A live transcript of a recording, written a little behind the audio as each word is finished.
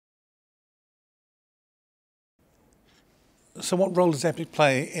So what role does EPIC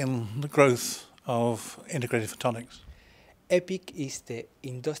play in the growth of integrated photonics? EPIC is the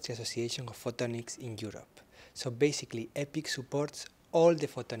Industry Association of Photonics in Europe. So basically, EPIC supports all the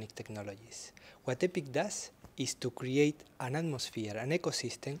photonic technologies. What EPIC does is to create an atmosphere, an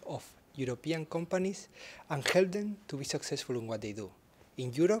ecosystem of European companies and help them to be successful in what they do,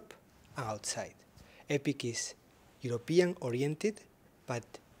 in Europe and outside. EPIC is European-oriented, but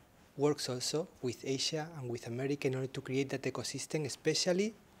works also with Asia and with America in order to create that ecosystem,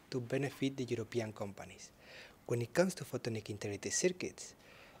 especially to benefit the European companies. When it comes to photonic integrated circuits,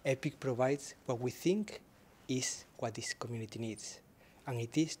 EPIC provides what we think is what this community needs, and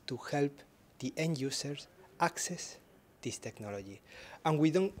it is to help the end users access this technology. And we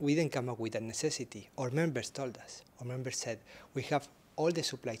didn't come up with that necessity. Our members told us, our members said, we have all the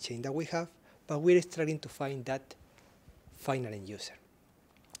supply chain that we have, but we're struggling to find that final end user.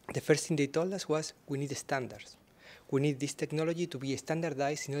 The first thing they told us was, we need standards. We need this technology to be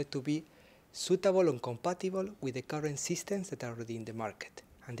standardized in order to be suitable and compatible with the current systems that are already in the market.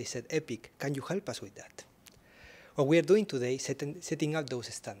 And they said, EPIC, can you help us with that? What we are doing today is setting up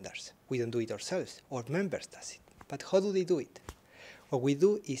those standards. We don't do it ourselves, our members does it. But how do they do it? What we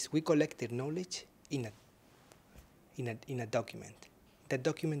do is we collect their knowledge in a document. That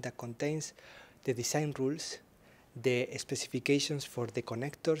document that contains the design rules, the specifications for the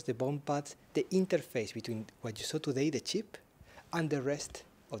connectors, the bond pads, the interface between what you saw today, the chip, and the rest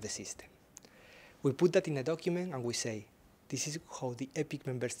of the system. We put that in a document and we say, this is how the EPIC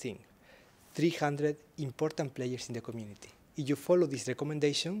members think. 300 important players in the community. If you follow this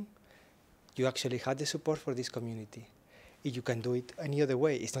recommendation, you actually have the support for this community. If you can do it any other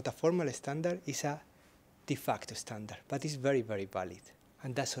way, it's not a formal standard, it's a de facto standard, but it's very, very valid.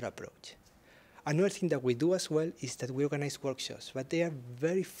 And that's our approach. Another thing that we do as well is that we organize workshops, but they are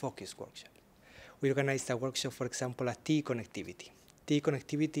very focused workshops. We organized a workshop, for example, at TE Connectivity. TE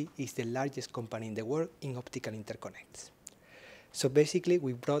Connectivity is the largest company in the world in optical interconnects. So basically,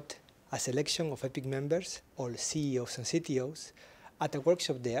 we brought a selection of EPIC members, all CEOs and CTOs, at a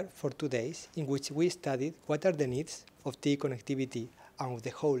workshop there for 2 days, in which we studied what are the needs of TE Connectivity and of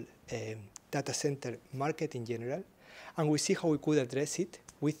the whole data center market in general, and we see how we could address it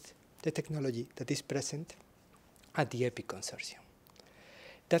with the technology that is present at the EPIC consortium.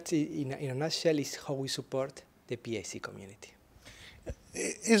 That, in a nutshell, is how we support the PIC community.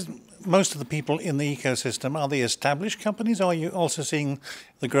 Is most of the people in the ecosystem, are they established companies, or are you also seeing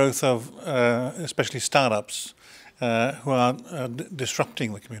the growth of especially startups who are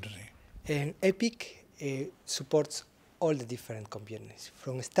disrupting the community? And EPIC supports all the different communities,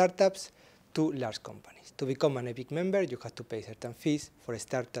 from startups to large companies. To become an EPIC member, you have to pay certain fees. For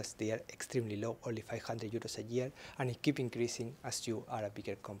startups, they are extremely low, only 500 euros a year, and it keeps increasing as you are a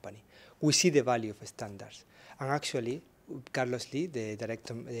bigger company. We see the value of standards. And actually, Carlos Lee,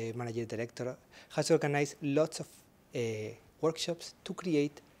 the manager director, has organized lots of workshops to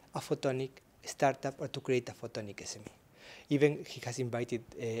create a photonic startup or to create a photonic SME. Even he has invited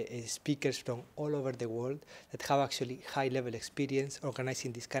speakers from all over the world that have actually high-level experience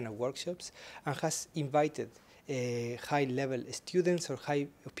organizing these kind of workshops, and has invited high-level students or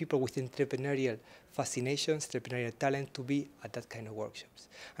people with entrepreneurial fascinations, entrepreneurial talent to be at that kind of workshops.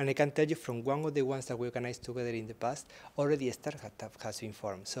 And I can tell you from one of the ones that we organized together in the past, already a startup has been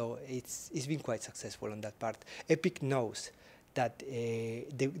formed. So it's been quite successful on that part. EPIC knows that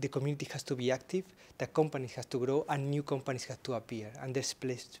the community has to be active, that companies have to grow, and new companies have to appear. And there's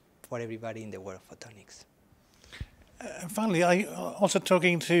place for everybody in the world of photonics. Finally, are you also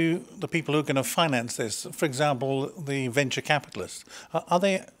talking to the people who are going to finance this? For example, the venture capitalists. Are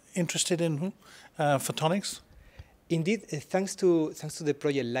they interested in photonics? Indeed, thanks to the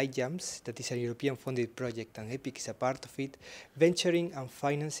project Light Jumps, that is a European-funded project, and EPIC is a part of it, venturing and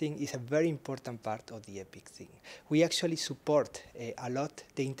financing is a very important part of the EPIC thing. We actually support a lot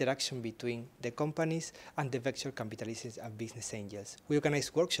the interaction between the companies and the venture capitalists and business angels. We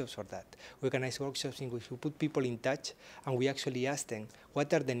organize workshops for that. We organize workshops in which we put people in touch, and we actually ask them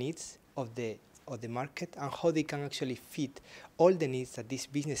what are the needs of the market and how they can actually fit all the needs that these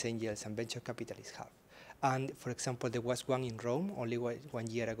business angels and venture capitalists have. And for example, there was one in Rome only 1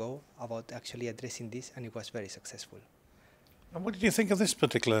 year ago about actually addressing this, and it was very successful. And what did you think of this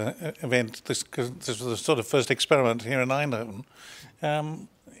particular event? This was the sort of first experiment here in Eindhoven.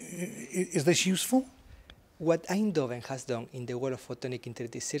 Is this useful? What Eindhoven has done in the world of photonic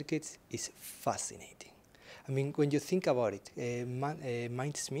integrated circuits is fascinating. I mean, when you think about it,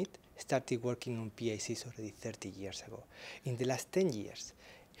 Mindsmith started working on PICs already 30 years ago. In the last 10 years,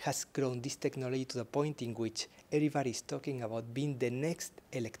 has grown this technology to the point in which everybody is talking about being the next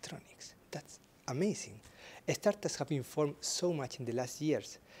electronics. That's amazing. Startups have been formed so much in the last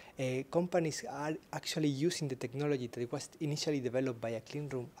years. Companies are actually using the technology that was initially developed by a clean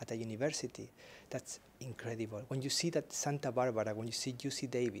room at a university. That's incredible. When you see that Santa Barbara, when you see UC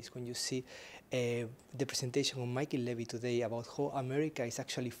Davis, when you see the presentation of Michael Levy today about how America is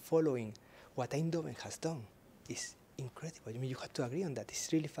actually following what Eindhoven has done, is incredible. I mean, you have to agree on that.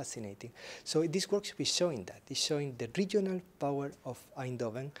 It's really fascinating. So this workshop is showing that. It's showing the regional power of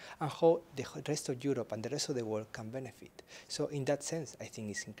Eindhoven and how the rest of Europe and the rest of the world can benefit. So in that sense, I think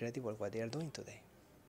it's incredible what they are doing today.